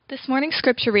This morning's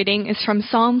scripture reading is from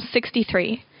Psalm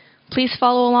 63. Please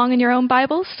follow along in your own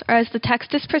Bibles or as the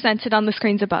text is presented on the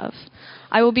screens above.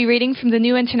 I will be reading from the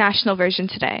New International Version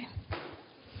today.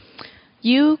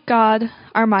 You, God,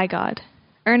 are my God.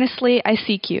 Earnestly I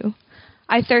seek you.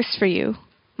 I thirst for you.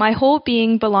 My whole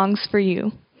being belongs for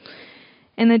you.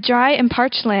 In the dry and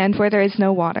parched land where there is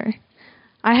no water.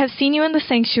 I have seen you in the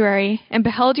sanctuary and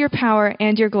beheld your power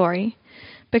and your glory.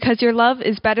 Because your love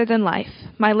is better than life,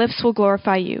 my lips will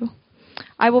glorify you.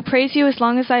 I will praise you as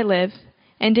long as I live,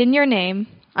 and in your name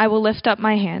I will lift up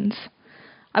my hands.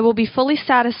 I will be fully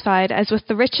satisfied as with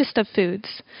the richest of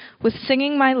foods. With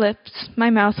singing my lips, my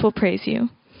mouth will praise you.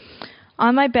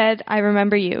 On my bed I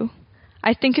remember you.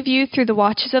 I think of you through the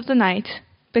watches of the night.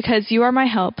 Because you are my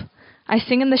help, I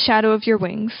sing in the shadow of your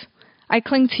wings. I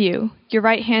cling to you, your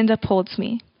right hand upholds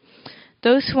me.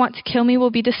 Those who want to kill me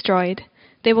will be destroyed.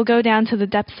 They will go down to the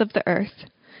depths of the earth.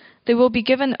 They will be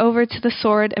given over to the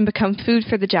sword and become food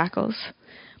for the jackals.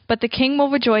 But the king will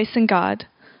rejoice in God.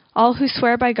 All who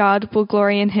swear by God will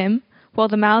glory in him, while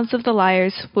the mouths of the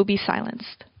liars will be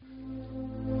silenced.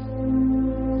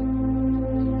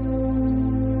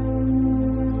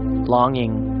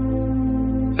 Longing,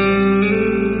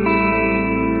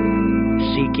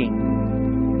 seeking,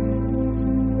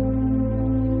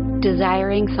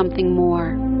 desiring something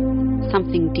more,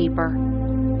 something deeper.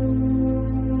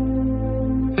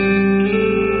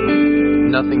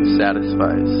 Nothing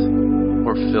satisfies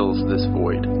or fills this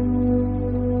void.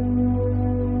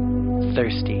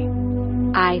 thirsty.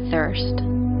 I thirst.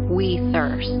 We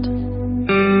thirst.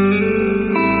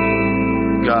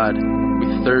 God,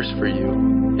 we thirst for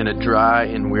you in a dry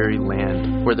and weary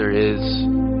land where there is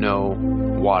no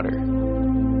water.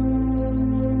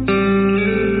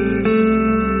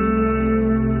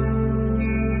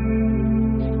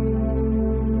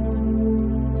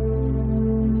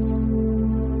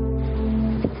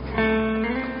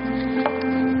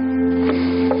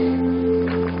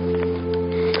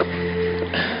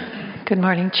 Good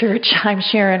morning, church. I'm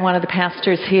Sharon, one of the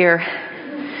pastors here.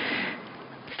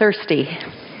 Thirsty.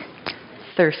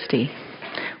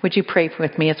 Would you pray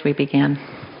with me as we begin?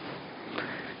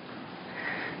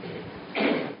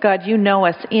 God, you know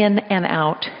us in and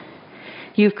out.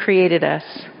 You've created us.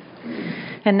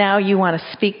 And now you want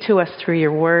to speak to us through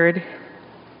your word.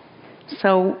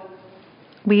 So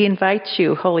we invite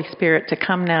you, Holy Spirit, to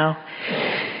come now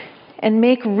and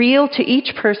make real to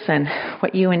each person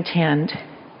what you intend.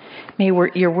 May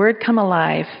your word come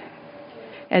alive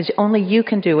as only you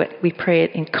can do it. We pray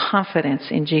it in confidence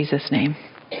in Jesus' name.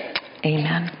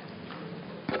 Amen.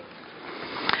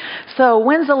 So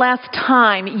when's the last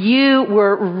time you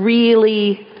were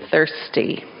really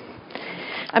thirsty?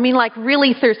 I mean, like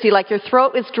really thirsty, like your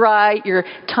throat is dry, your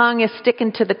tongue is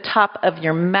sticking to the top of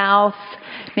your mouth.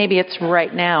 Maybe it's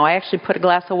right now. I actually put a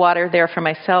glass of water there for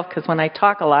myself because when I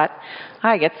talk a lot,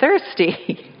 I get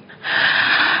thirsty.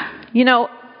 You know,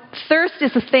 thirst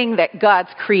is a thing that God's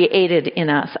created in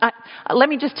us. Let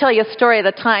me just tell you a story at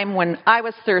a time when I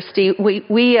was thirsty.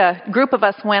 We a group of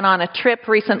us went on a trip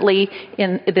recently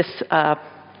in this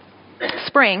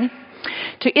spring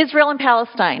to Israel and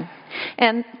Palestine.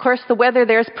 And, of course, the weather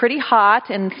there is pretty hot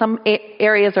and some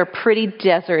areas are pretty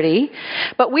deserty.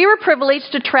 But we were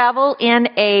privileged to travel in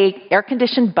a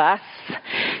air-conditioned bus.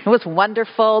 It was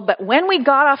wonderful. But when we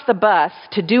got off the bus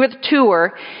to do a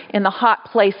tour in the hot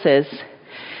places,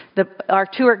 our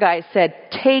tour guide said,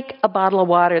 take a bottle of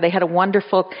water. They had a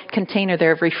wonderful container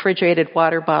there of refrigerated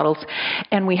water bottles,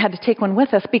 and we had to take one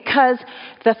with us because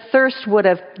the thirst would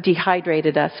have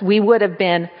dehydrated us. We would have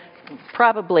been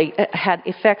probably had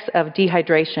effects of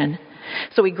dehydration.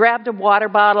 So we grabbed a water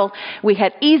bottle. We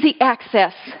had easy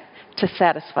access to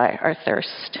satisfy our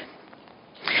thirst.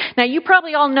 Now, you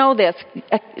probably all know this,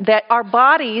 that our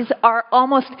bodies are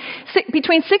almost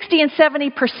between 60 and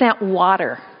 70%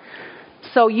 water.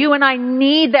 So you and I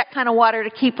need that kind of water to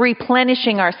keep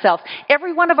replenishing ourselves.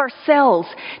 Every one of our cells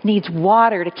needs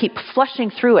water to keep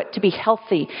flushing through it to be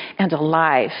healthy and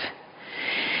alive.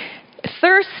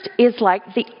 Thirst is like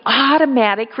the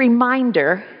automatic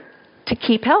reminder to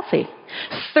keep healthy.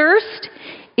 Thirst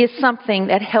is something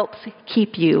that helps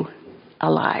keep you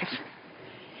alive.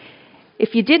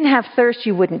 If you didn't have thirst,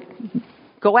 you wouldn't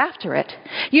go after it.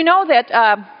 You know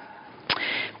that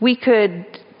we could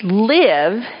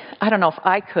live, I don't know if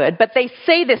I could, but they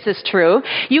say this is true.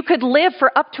 You could live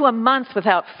for up to a month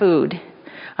without food.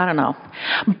 I don't know.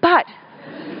 But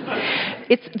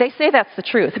they say that's the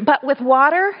truth. But with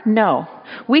water, no.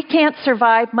 We can't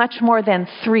survive much more than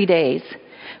 3 days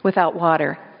without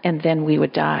water, and then we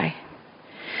would die.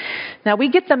 Now, we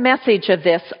get the message of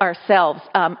this ourselves.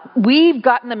 We've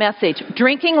gotten the message.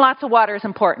 Drinking lots of water is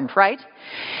important, right?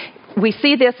 We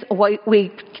see this.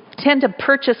 We tend to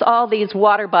purchase all these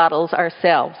water bottles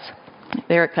ourselves.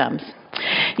 There it comes.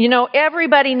 You know,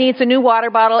 everybody needs a new water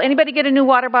bottle. Anybody get a new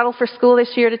water bottle for school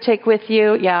this year to take with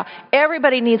you? Yeah.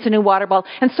 Everybody needs a new water bottle.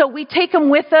 And so we take them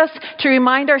with us to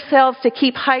remind ourselves to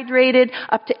keep hydrated,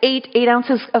 up to 8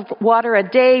 ounces of water a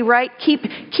day, right?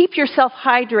 Keep yourself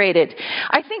hydrated.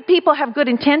 I think people have good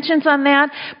intentions on that,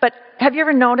 but have you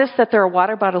ever noticed that there are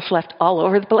water bottles left all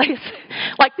over the place?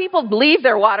 Like people leave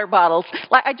their water bottles.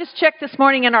 Like I just checked this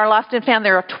morning in our Lost and Found,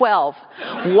 there are 12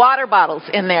 water bottles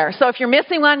in there. So if you're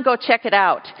missing one, go check it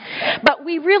out. But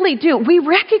we really do. We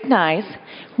recognize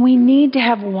we need to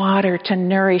have water to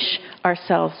nourish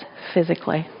ourselves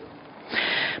physically.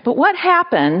 But what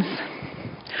happens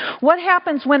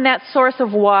when that source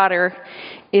of water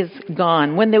is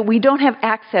gone, when we don't have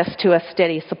access to a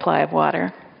steady supply of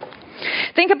water?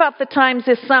 Think about the times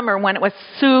this summer when it was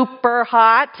super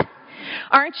hot.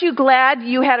 Aren't you glad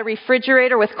you had a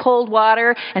refrigerator with cold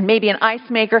water and maybe an ice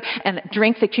maker and a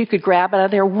drink that you could grab out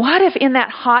of there? What if in that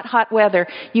hot, hot weather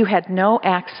you had no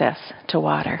access to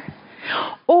water?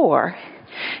 Or,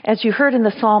 as you heard in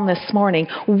the psalm this morning,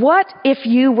 what if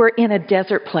you were in a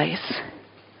desert place?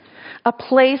 A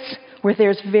place where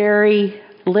there's very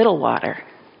little water.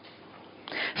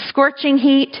 Scorching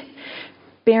heat,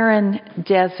 barren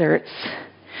deserts.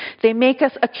 They make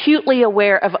us acutely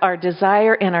aware of our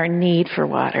desire and our need for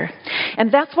water.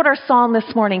 And that's what our psalm this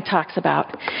morning talks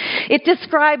about. It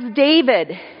describes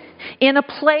David in a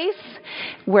place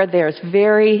where there's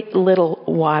very little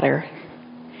water.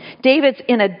 David's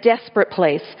in a desperate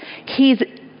place. He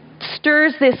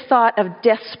stirs this thought of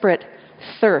desperate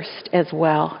thirst as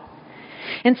well.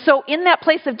 And so in that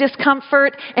place of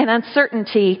discomfort and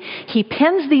uncertainty, he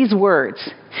pens these words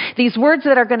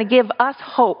that are going to give us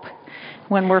hope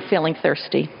when we're feeling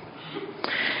thirsty.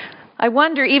 I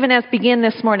wonder, even as begin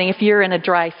this morning, if you're in a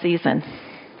dry season.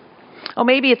 Oh,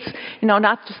 maybe it's,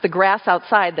 not just the grass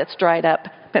outside that's dried up,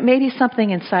 but maybe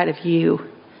something inside of you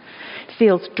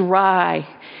feels dry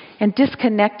and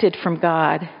disconnected from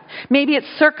God. Maybe it's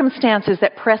circumstances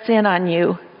that press in on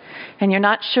you and you're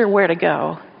not sure where to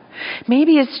go.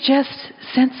 Maybe it's just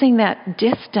sensing that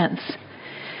distance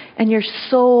and your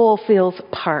soul feels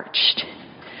parched.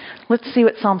 Let's see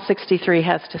what Psalm 63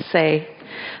 has to say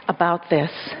about this.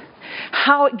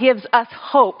 How it gives us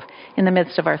hope in the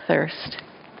midst of our thirst.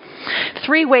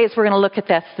 3 ways we're going to look at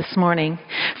this morning.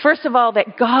 First of all,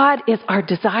 that God is our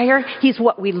desire. He's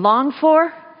what we long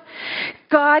for.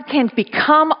 God can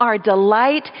become our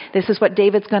delight. This is what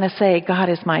David's going to say. God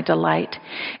is my delight.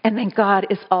 And then God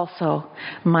is also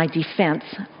my defense,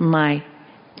 my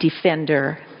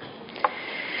defender.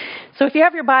 So if you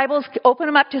have your Bibles, open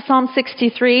them up to Psalm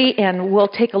 63 and we'll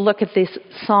take a look at this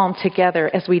psalm together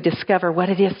as we discover what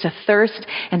it is to thirst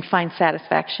and find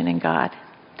satisfaction in God.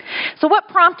 So what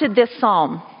prompted this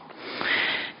psalm?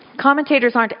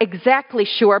 Commentators aren't exactly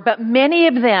sure, but many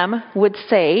of them would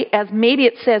say, as maybe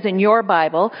it says in your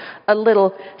Bible, a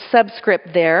little subscript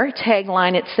there,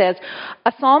 tagline, it says,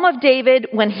 a psalm of David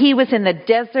when he was in the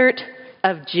desert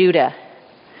of Judah.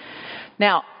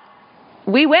 Now,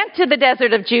 we went to the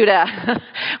desert of Judah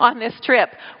on this trip.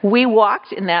 We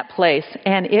walked in that place,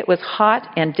 and it was hot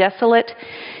and desolate,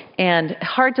 and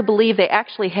hard to believe they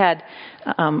actually had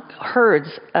herds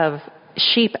of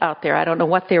sheep out there. I don't know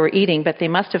what they were eating, but they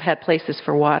must have had places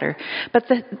for water. But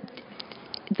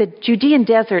the Judean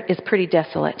desert is pretty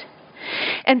desolate.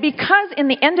 And because in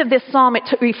the end of this psalm it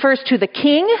refers to the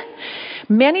king,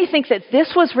 many think that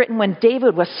this was written when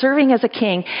David was serving as a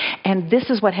king, and this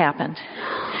is what happened.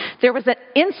 There was an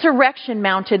insurrection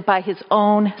mounted by his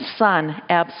own son,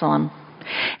 Absalom.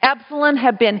 Absalom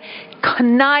had been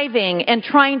conniving and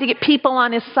trying to get people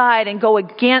on his side and go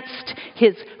against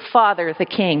his father, the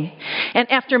king.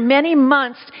 And after many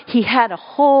months, he had a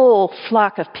whole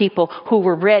flock of people who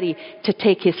were ready to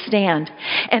take his stand.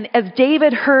 And as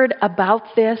David heard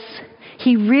about this,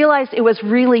 he realized it was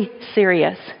really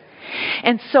serious.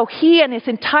 And so he and his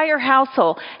entire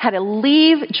household had to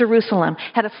leave Jerusalem,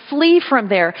 had to flee from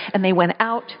there, and they went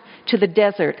out to the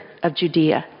desert of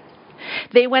Judea.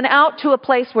 They went out to a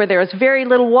place where there is very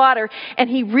little water, and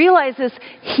he realizes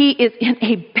he is in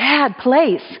a bad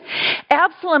place.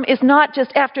 Absalom is not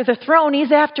just after the throne,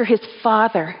 he's after his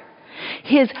father.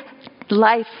 His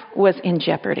life was in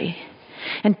jeopardy.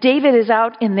 And David is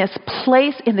out in this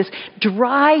place, in this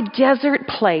dry desert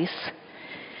place,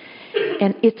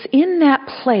 and it's in that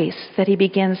place that he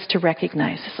begins to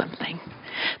recognize something.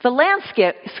 The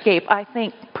landscape, I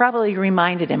think, probably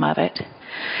reminded him of it.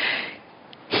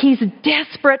 He's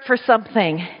desperate for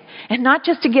something, And not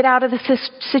just to get out of the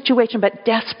situation, but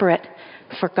desperate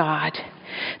for God.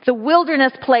 The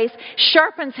wilderness place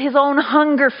sharpens his own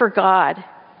hunger for God.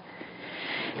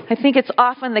 I think it's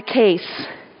often the case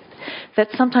that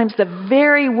sometimes the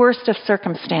very worst of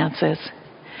circumstances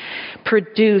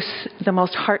produce the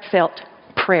most heartfelt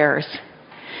prayers.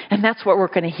 And that's what we're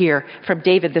going to hear from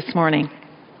David this morning.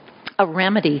 A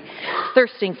remedy,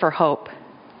 thirsting for hope.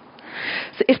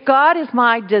 So if God is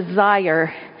my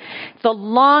desire, the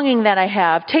longing that I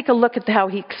have, take a look at how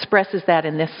he expresses that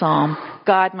in this psalm.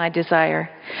 God, my desire.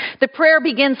 The prayer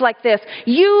begins like this.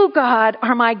 You, God,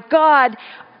 are my God.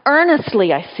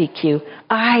 Earnestly I seek you.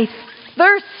 I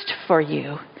thirst for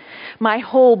you. My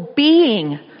whole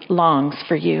being longs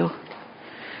for you.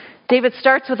 David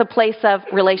starts with a place of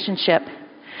relationship.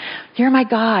 You're my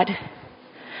God.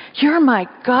 You're my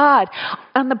God.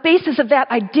 On the basis of that,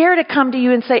 I dare to come to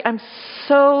you and say, I'm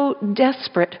so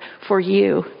desperate for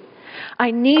you.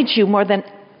 I need you more than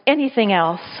anything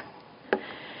else.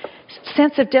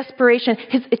 Sense of desperation.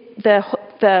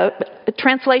 The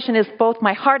translation is both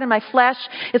my heart and my flesh.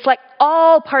 It's like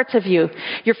all parts of you.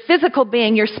 Your physical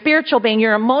being, your spiritual being,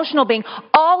 your emotional being,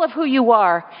 all of who you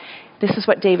are. This is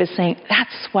what David's saying.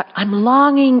 That's what I'm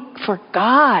longing for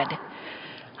God.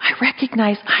 I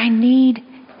recognize I need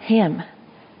him.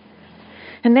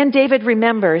 And then David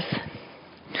remembers.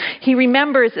 He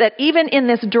remembers that even in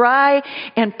this dry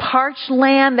and parched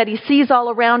land that he sees all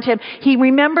around him, he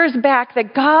remembers back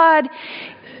that God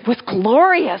was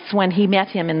glorious when he met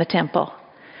him in the temple.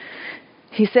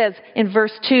 He says in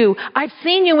verse 2, I've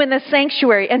seen you in the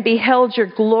sanctuary and beheld your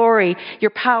glory,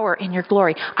 your power in your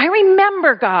glory. I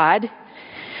remember, God,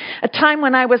 a time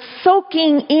when I was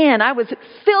soaking in. I was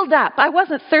filled up. I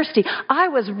wasn't thirsty. I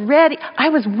was ready. I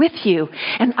was with you.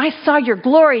 And I saw your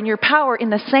glory and your power in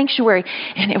the sanctuary.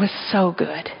 And it was so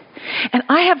good. And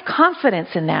I have confidence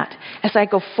in that as I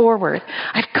go forward.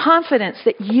 I have confidence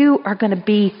that you are going to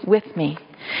be with me.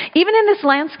 Even in this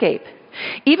landscape.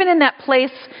 Even in that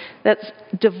place that's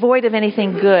devoid of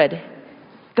anything good.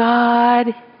 God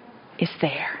is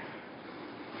there.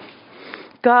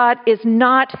 God is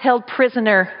not held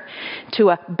prisoner to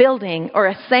a building or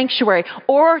a sanctuary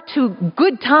or to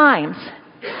good times.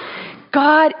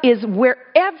 God is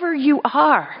wherever you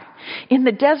are, in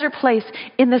the desert place,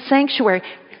 in the sanctuary.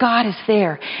 God is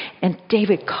there. And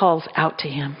David calls out to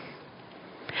him.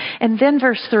 And then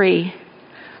verse 3.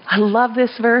 I love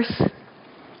this verse.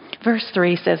 Verse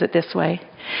 3 says it this way.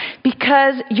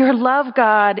 Because your love,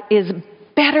 God, is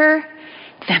better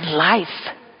than life.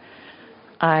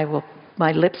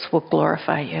 My lips will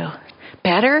glorify you.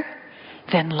 Better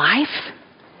than life?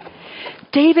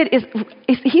 David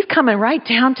he's coming right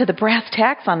down to the brass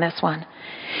tacks on this one.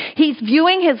 He's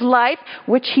viewing his life,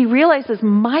 which he realizes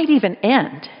might even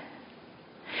end.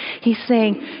 He's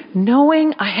saying,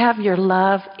 knowing I have your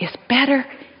love is better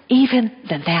even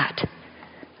than that.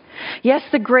 Yes,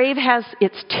 the grave has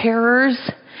its terrors.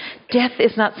 Death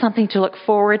is not something to look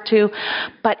forward to,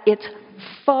 but it's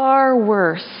far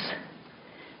worse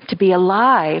to be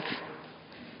alive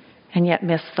and yet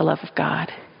miss the love of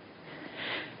God.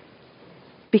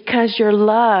 Because your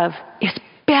love is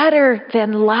better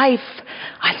than life.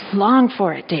 I long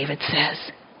for it, David says.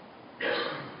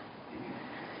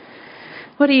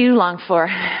 What do you long for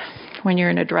when you're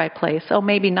in a dry place? Oh,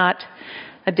 maybe not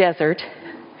a desert,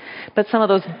 but some of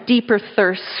those deeper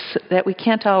thirsts that we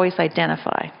can't always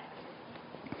identify.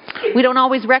 We don't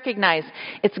always recognize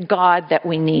it's God that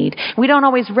we need. We don't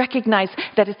always recognize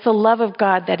that it's the love of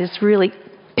God that is really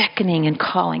beckoning and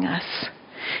calling us.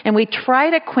 And we try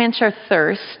to quench our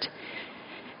thirst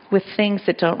with things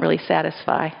that don't really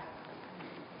satisfy.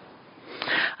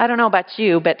 I don't know about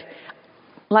you, but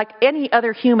like any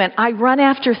other human, I run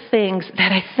after things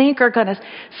that I think are going to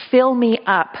fill me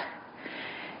up.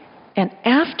 And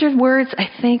afterwards, I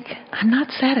think I'm not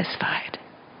satisfied.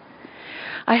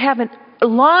 I have a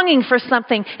longing for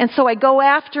something, and so I go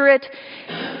after it.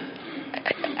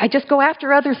 I just go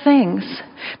after other things.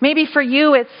 Maybe for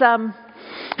you, it's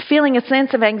feeling a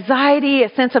sense of anxiety, a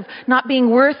sense of not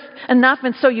being worth enough,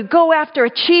 and so you go after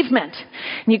achievement,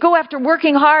 and you go after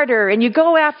working harder, and you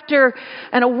go after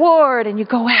an award, and you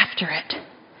go after it.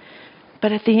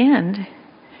 But at the end,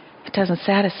 it doesn't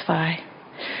satisfy.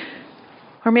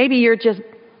 Or maybe you're just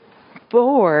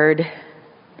bored.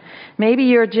 Maybe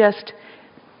you're just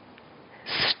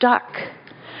stuck.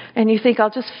 And you think,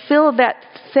 I'll just fill that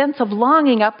sense of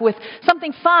longing up with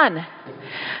something fun.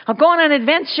 I'll go on an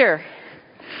adventure.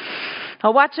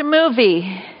 I'll watch a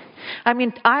movie. I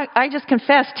mean, I just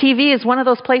confess, TV is one of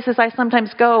those places I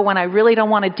sometimes go when I really don't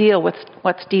want to deal with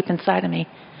what's deep inside of me.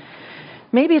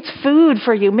 Maybe it's food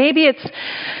for you. Maybe it's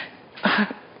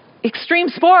extreme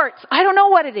sports. I don't know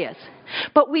what it is.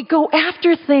 But we go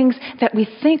after things that we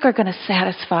think are going to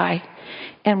satisfy,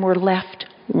 and we're left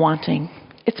wanting.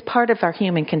 It's part of our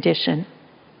human condition.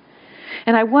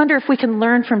 And I wonder if we can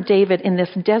learn from David in this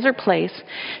desert place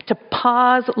to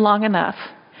pause long enough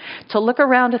to look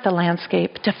around at the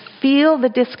landscape, to feel the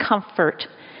discomfort,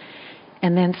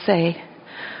 and then say,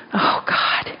 oh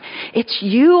God, it's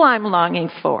you I'm longing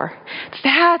for.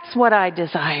 That's what I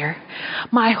desire.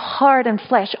 My heart and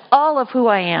flesh, all of who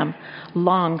I am,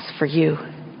 longs for you.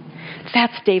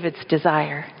 That's David's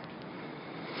desire.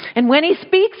 And when he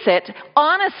speaks it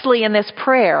honestly in this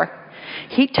prayer,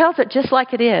 he tells it just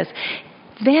like it is.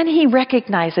 Then he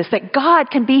recognizes that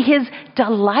God can be his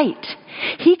delight.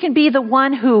 He can be the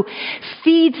one who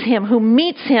feeds him, who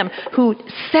meets him, who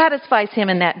satisfies him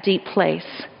in that deep place.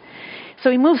 So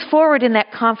he moves forward in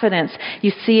that confidence.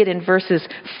 You see it in verses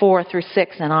 4 through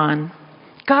 6 and on.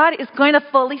 God is going to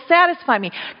fully satisfy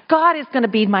me. God is going to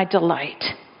be my delight.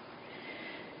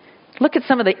 Look at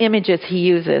some of the images he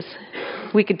uses.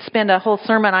 We could spend a whole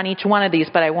sermon on each one of these,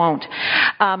 but I won't.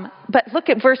 But look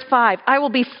at verse 5. I will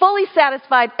be fully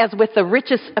satisfied as with the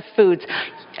richest of foods.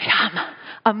 Yum.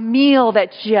 A meal that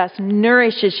just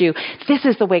nourishes you. This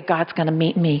is the way God's going to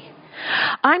meet me.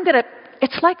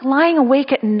 It's like lying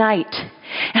awake at night,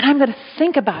 and I'm going to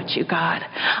think about you, God.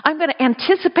 I'm going to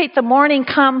anticipate the morning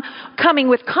coming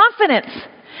with confidence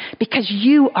because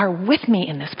you are with me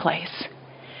in this place.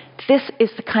 This is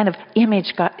the kind of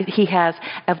image he has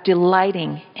of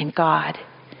delighting in God.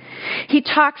 He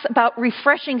talks about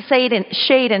refreshing shade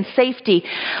and safety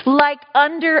like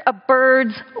under a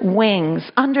bird's wings,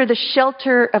 under the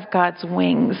shelter of God's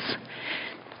wings.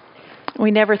 We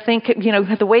never think,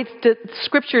 the way the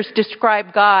scriptures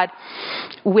describe God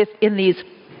in these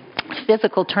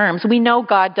physical terms. We know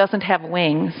God doesn't have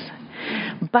wings.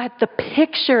 But the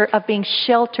picture of being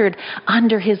sheltered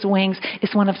under his wings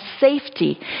is one of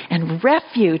safety and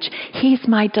refuge. He's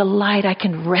my delight. I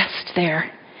can rest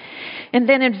there. And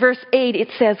then in verse 8 it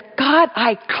says, God,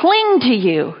 I cling to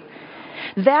you.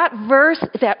 That verse,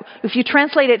 that if you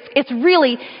translate it,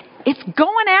 it's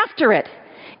going after it.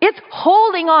 It's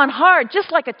holding on hard,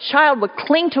 just like a child would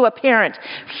cling to a parent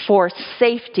for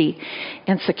safety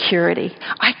and security.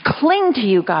 I cling to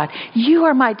you, God. You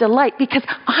are my delight because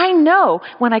I know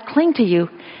when I cling to you,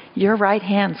 your right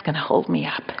hand's going to hold me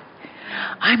up.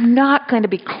 I'm not going to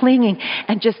be clinging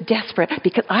and just desperate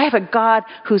because I have a God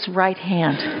whose right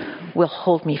hand will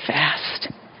hold me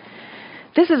fast.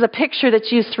 This is a picture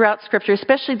that's used throughout Scripture,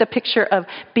 especially the picture of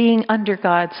being under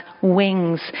God's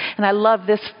wings. And I love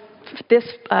this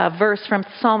verse from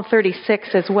Psalm 36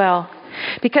 as well,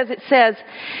 because it says,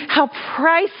 how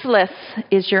priceless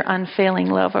is your unfailing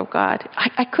love, O God.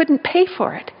 I couldn't pay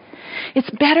for it. It's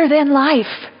better than life.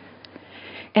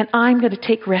 And I'm going to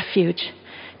take refuge.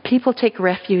 People take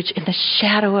refuge in the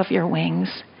shadow of your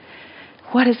wings.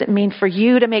 What does it mean for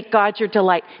you to make God your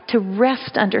delight, to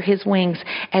rest under his wings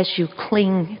as you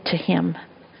cling to him?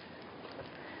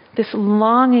 This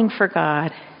longing for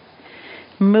God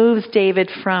moves David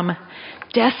from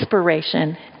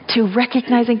desperation to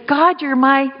recognizing, God, you're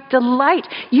my delight.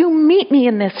 You meet me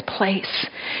in this place.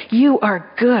 You are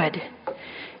good,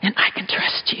 and I can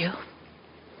trust you.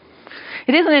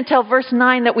 It isn't until verse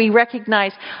 9 that we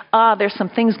recognize, there's some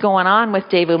things going on with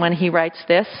David when he writes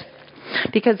this,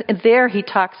 because there he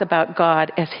talks about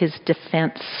God as his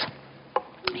defense.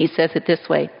 He says it this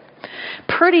way.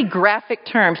 Pretty graphic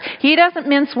terms. He doesn't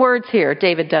mince words here.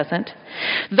 David doesn't.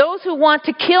 Those who want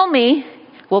to kill me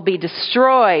will be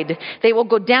destroyed. They will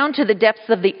go down to the depths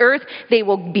of the earth. They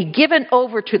will be given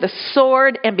over to the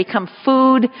sword and become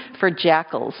food for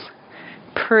jackals.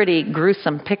 Pretty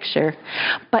gruesome picture.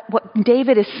 But what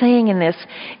David is saying in this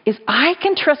is, I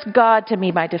can trust God to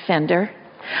be my defender.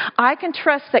 I can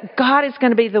trust that God is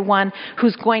going to be the one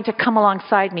who's going to come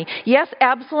alongside me. Yes,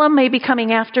 Absalom may be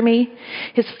coming after me.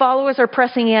 His followers are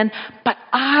pressing in, but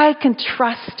I can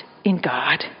trust in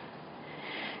God.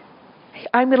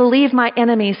 I'm going to leave my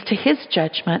enemies to his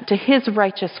judgment, to his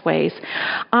righteous ways.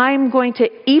 I'm going to,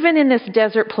 even in this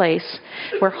desert place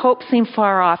where hope seems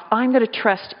far off, I'm going to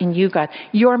trust in you, God.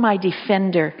 You're my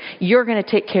defender. You're going to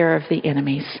take care of the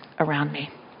enemies around me.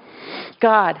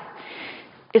 God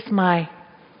is my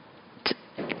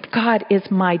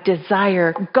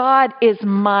desire. God is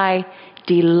my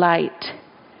delight.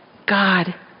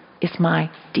 God is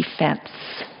my defense.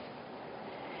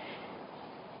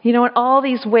 In all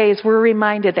these ways, we're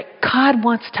reminded that God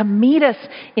wants to meet us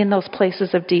in those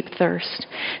places of deep thirst.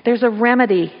 There's a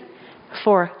remedy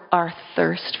for our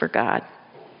thirst for God.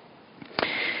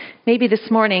 Maybe this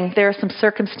morning there are some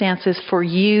circumstances for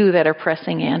you that are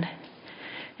pressing in,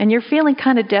 and you're feeling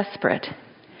kind of desperate.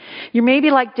 You're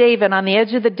maybe like David on the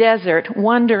edge of the desert,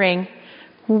 wondering,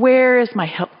 where is my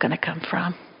help going to come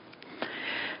from?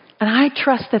 And I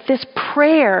trust that this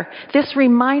prayer, this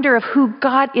reminder of who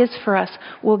God is for us,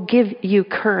 will give you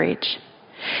courage.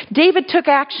 David took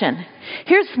action.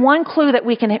 Here's one clue that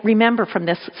we can remember from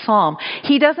this psalm.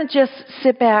 He doesn't just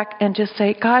sit back and just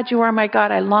say, God, you are my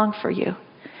God, I long for you.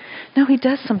 No, he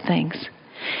does some things.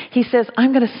 He says,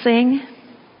 I'm going to sing.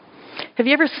 Have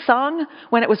you ever sung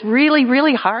when it was really,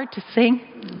 really hard to sing?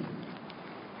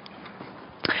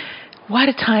 What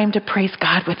a time to praise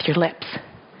God with your lips.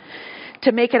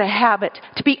 To make it a habit,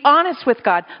 to be honest with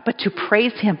God, but to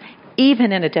praise Him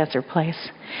even in a desert place.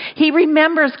 He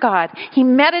remembers God. He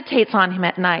meditates on Him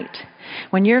at night.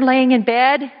 When you're laying in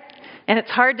bed and it's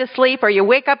hard to sleep, or you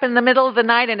wake up in the middle of the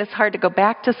night and it's hard to go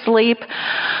back to sleep,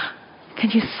 can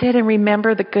you sit and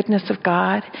remember the goodness of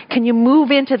God? Can you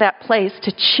move into that place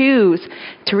to choose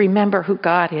to remember who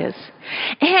God is?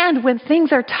 And when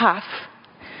things are tough,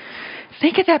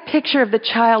 think of that picture of the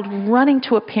child running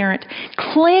to a parent,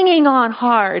 clinging on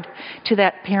hard to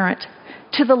that parent,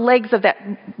 to the legs of that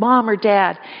mom or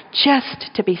dad,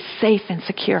 just to be safe and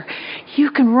secure.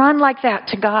 You can run like that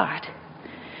to God.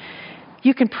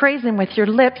 You can praise Him with your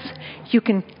lips. You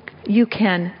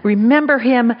can remember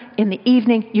Him in the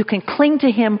evening. You can cling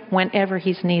to Him whenever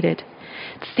He's needed.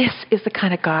 This is the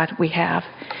kind of God we have,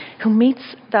 who meets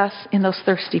us in those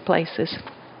thirsty places.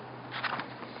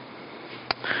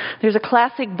 There's a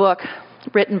classic book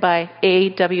written by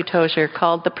A.W. Tozer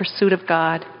called The Pursuit of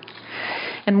God.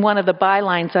 And one of the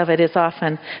bylines of it is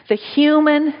often, the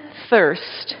human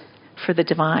thirst for the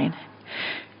divine.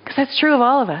 Because that's true of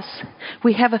all of us.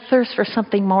 We have a thirst for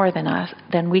something more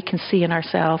than we can see in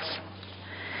ourselves.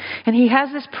 And he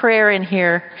has this prayer in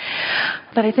here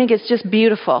that I think is just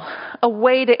beautiful. A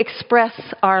way to express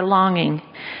our longing,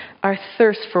 our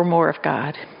thirst for more of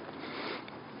God.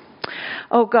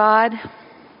 Oh God,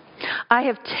 I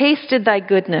have tasted thy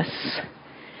goodness,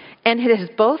 and it has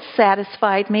both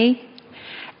satisfied me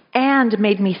and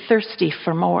made me thirsty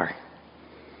for more.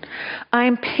 I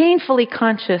am painfully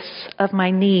conscious of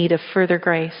my need of further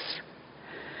grace.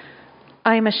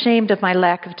 I am ashamed of my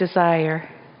lack of desire.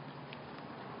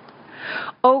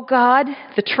 O God,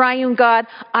 the triune God,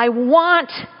 I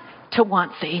want to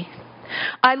want thee.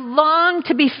 I long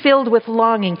to be filled with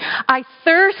longing. I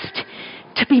thirst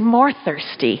to be more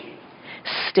thirsty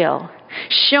still.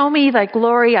 Show me thy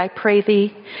glory, I pray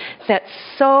thee, that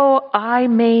so I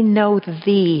may know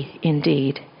thee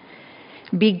indeed.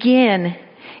 Begin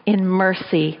in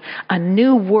mercy a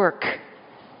new work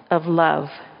of love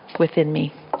within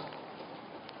me.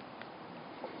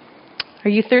 Are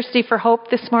you thirsty for hope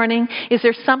this morning? Is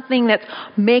there something that's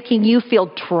making you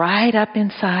feel dried up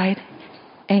inside?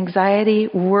 Anxiety,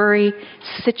 worry,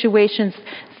 situations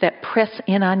that press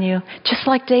in on you. Just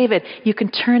like David, you can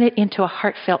turn it into a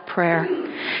heartfelt prayer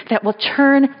that will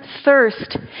turn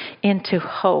thirst into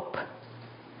hope,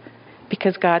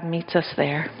 because God meets us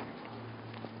there.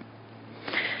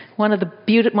 One of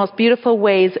the most beautiful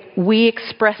ways we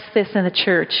express this in the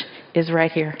church is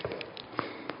right here,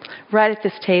 right at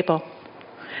this table,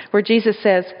 where Jesus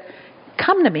says,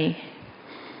 come to me.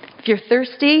 If you're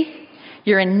thirsty,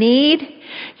 you're in need,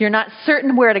 you're not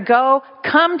certain where to go,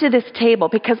 come to this table,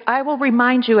 because I will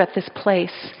remind you at this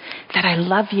place that I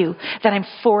love you, that I'm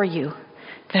for you,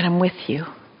 that I'm with you.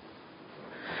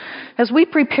 As we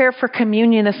prepare for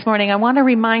communion this morning, I want to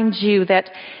remind you that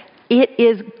it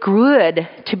is good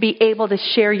to be able to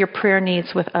share your prayer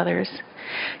needs with others.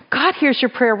 God hears your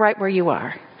prayer right where you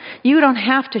are. You don't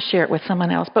have to share it with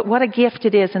someone else, but what a gift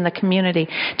it is in the community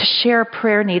to share a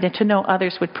prayer need and to know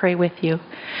others would pray with you.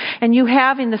 And you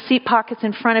have in the seat pockets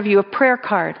in front of you a prayer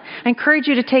card. I encourage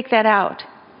you to take that out,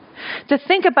 to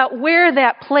think about where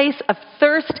that place of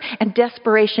thirst and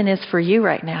desperation is for you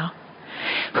right now.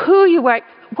 Who you are,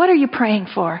 what are you praying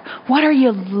for? What are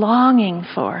you longing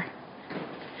for?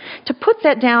 To put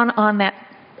that down on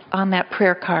that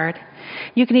prayer card.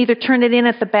 You can either turn it in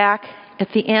at the back. At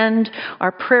the end,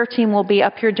 our prayer team will be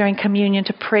up here during communion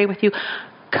to pray with you.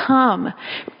 Come,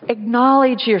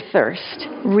 acknowledge your thirst.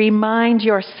 Remind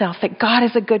yourself that God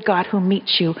is a good God who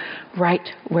meets you right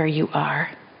where you are.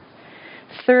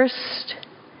 Thirst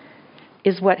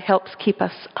is what helps keep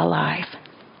us alive.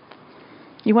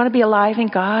 You want to be alive in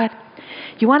God?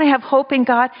 You want to have hope in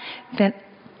God? Then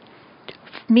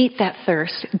meet that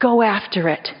thirst. Go after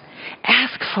it.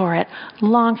 Ask for it.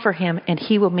 Long for Him, and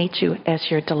He will meet you as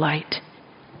your delight.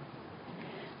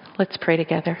 Let's pray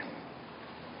together.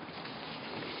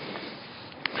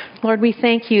 Lord, we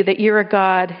thank you that you're a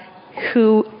God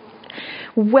who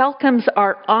welcomes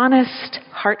our honest,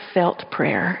 heartfelt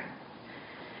prayer.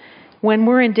 when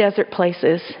we're in desert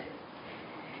places.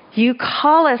 You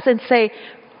call us and say,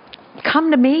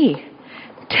 come to me.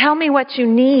 Tell me what you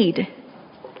need.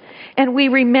 And we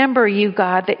remember you,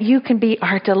 God, that you can be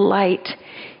our delight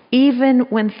even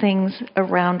when things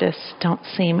around us don't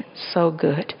seem so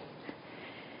good.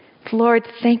 Lord,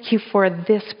 thank you for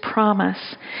this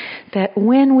promise that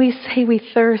when we say we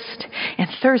thirst and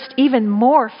thirst even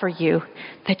more for you,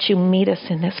 that you meet us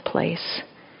in this place.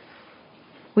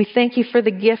 We thank you for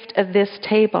the gift of this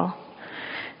table,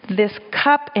 this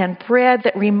cup and bread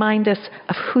that remind us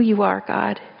of who you are,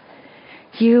 God.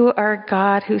 You are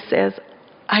God who says,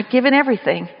 I've given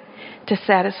everything to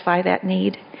satisfy that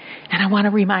need, and I want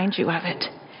to remind you of it.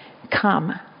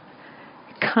 Come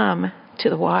to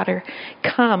the water.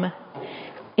 Come,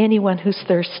 anyone who's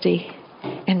thirsty,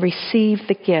 and receive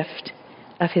the gift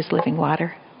of his living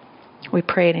water. We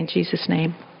pray it in Jesus'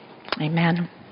 name. Amen.